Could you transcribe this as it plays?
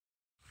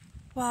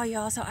Wow,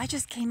 y'all, so I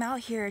just came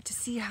out here to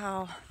see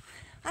how,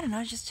 I don't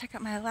know, just check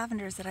out my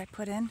lavenders that I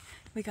put in.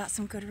 We got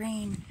some good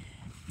rain,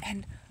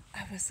 and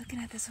I was looking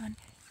at this one,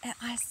 and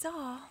I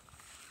saw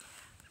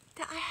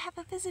that I have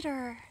a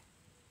visitor.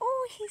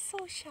 Oh, he's so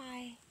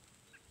shy.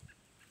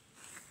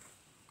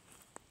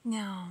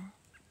 Now,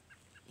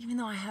 even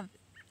though I have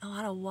a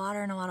lot of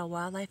water and a lot of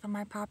wildlife on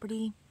my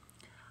property,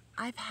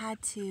 I've had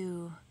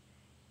to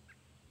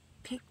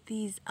pick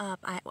these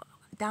up.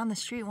 Down the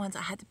street once,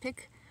 I had to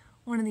pick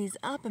one of these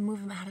up and move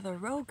him out of the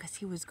road because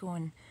he was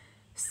going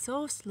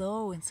so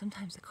slow, and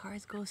sometimes the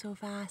cars go so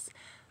fast.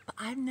 But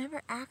I've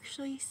never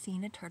actually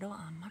seen a turtle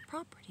on my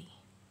property.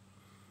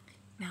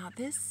 Now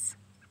this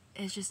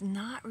is just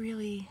not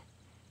really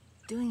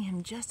doing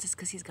him justice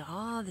because he's got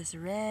all this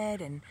red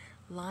and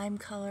lime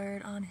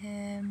colored on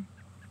him.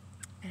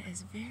 It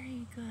is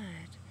very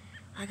good.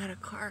 I got a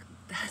car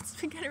that's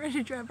getting ready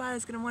to drive by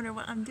that's gonna wonder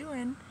what I'm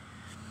doing.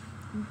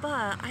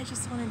 But I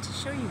just wanted to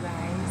show you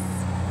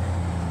guys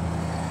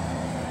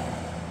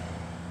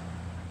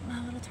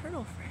my little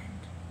turtle friend.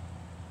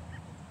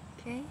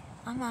 Okay?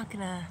 I'm not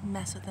gonna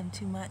mess with them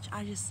too much.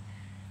 I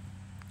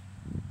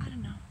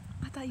don't know.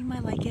 I thought you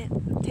might like it.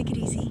 Take it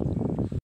easy.